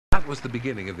That was the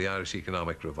beginning of the Irish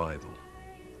economic revival.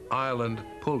 Ireland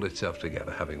pulled itself together,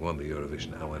 having won the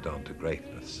Eurovision, and went on to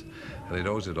greatness. And it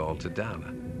owes it all to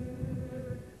Dana.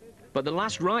 But the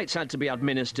last rites had to be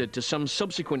administered to some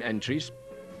subsequent entries.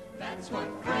 That's what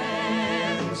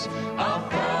friends are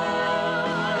for.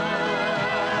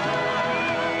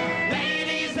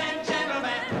 Ladies and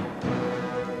gentlemen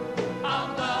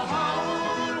of the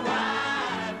whole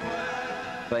wide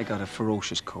world. I got a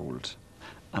ferocious cold,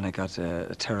 and I got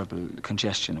a terrible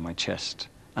congestion in my chest,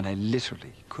 and I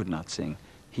literally could not sing.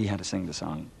 He had to sing the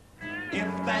song. If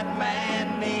that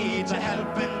man needs a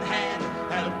helping hand,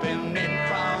 help him in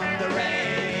from the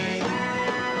rain.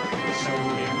 So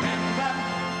remember.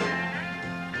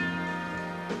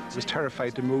 I was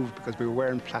terrified to move because we were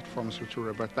wearing platforms which were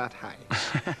about that high.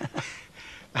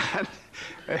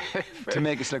 To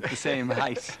make us look the same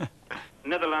height.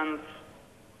 Netherlands,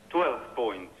 12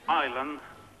 points. Ireland,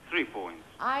 3 points.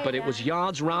 But it was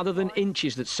yards rather than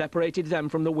inches that separated them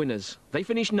from the winners. They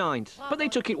finished 9th, but they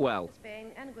took it well.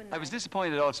 I was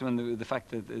disappointed also in the fact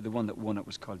that the one that won it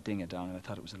was called Ding a Dong, and I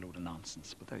thought it was a load of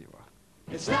nonsense, but there you are.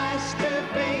 It's nice to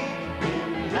be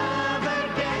in love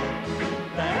again.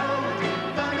 That old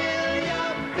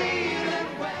familiar feeling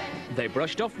when They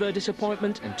brushed off their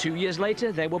disappointment, and 2 years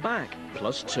later they were back,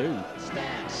 +2.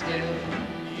 stand still,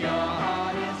 your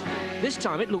heart is free. This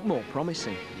time it looked more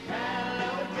promising.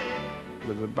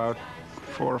 With about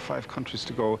 4 or 5 countries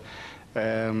to go,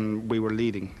 we were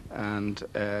leading, and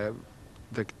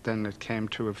then it came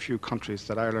to a few countries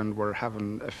that Ireland were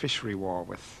having a fishery war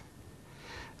with.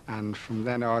 And from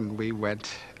then on, we were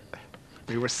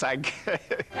SAG.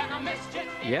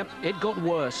 Yep, it got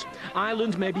worse.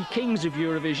 Ireland may be kings of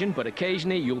Eurovision, but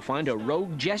occasionally you'll find a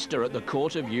rogue jester at the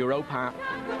court of Europap.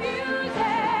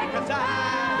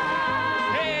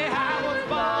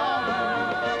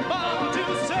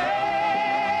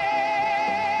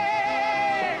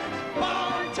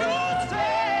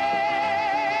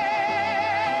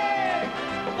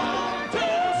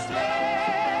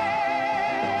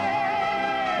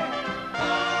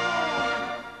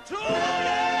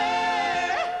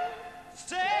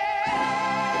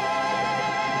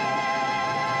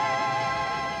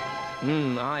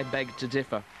 I beg to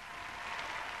differ.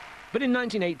 But in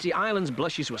 1980, Ireland's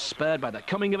blushes were spared by the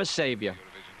coming of a saviour.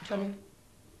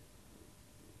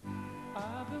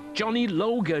 Johnny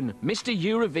Logan, Mr.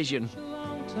 Eurovision.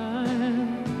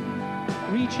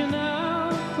 Reaching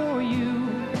out for you,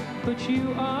 but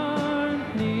you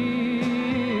aren't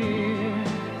near.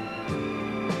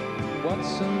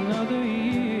 What's another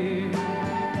year?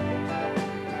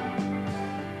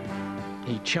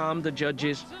 He charmed the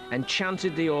judges,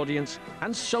 enchanted the audience,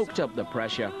 and soaked up the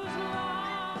pressure.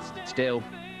 Still,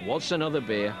 what's another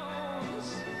beer?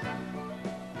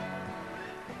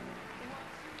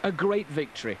 A great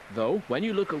victory, though, when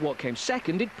you look at what came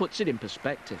second, it puts it in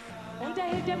perspective. Und der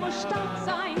Held, der muss stark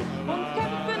sein und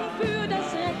kämpfen für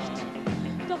das Recht.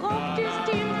 Doch oft ist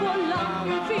ihm vor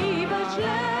langem Fieber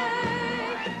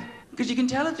schlecht. Because you can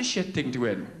tell it's a shit thing to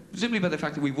win, simply by the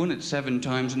fact that we've won it 7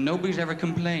 times and nobody's ever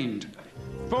complained.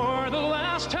 For the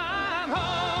last time,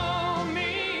 hold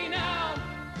me now.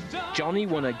 Johnny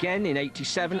won again in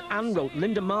 '87 and wrote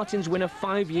Linda Martin's winner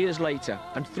 5 years later,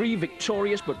 and 3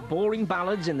 victorious but boring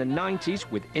ballads in the '90s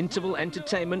with interval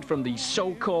entertainment from the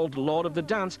so-called Lord of the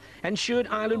Dance ensured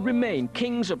Ireland remain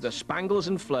kings of the Spangles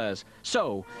and Flares.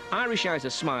 So, Irish eyes are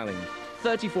smiling.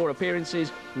 34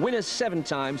 appearances, winners 7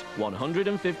 times,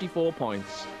 154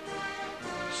 points.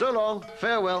 So long,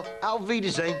 farewell, auf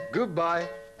Wiedersehen, goodbye,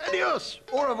 adios,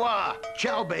 au revoir,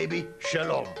 ciao baby,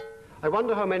 shalom. I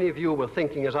wonder how many of you were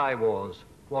thinking as I was,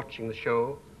 watching the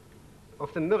show,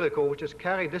 of the miracle which has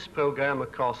carried this program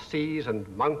across seas and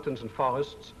mountains and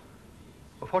forests,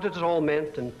 of what it has all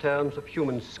meant in terms of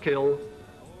human skill,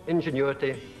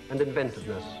 ingenuity and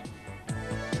inventiveness.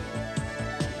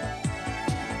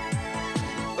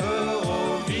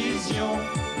 Eurovision,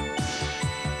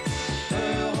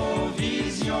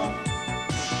 Eurovision,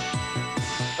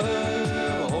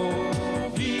 Eurovision,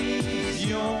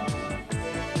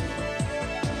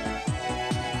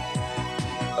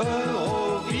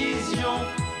 Eurovision,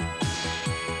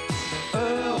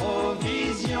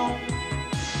 Eurovision,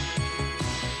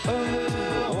 Eurovision.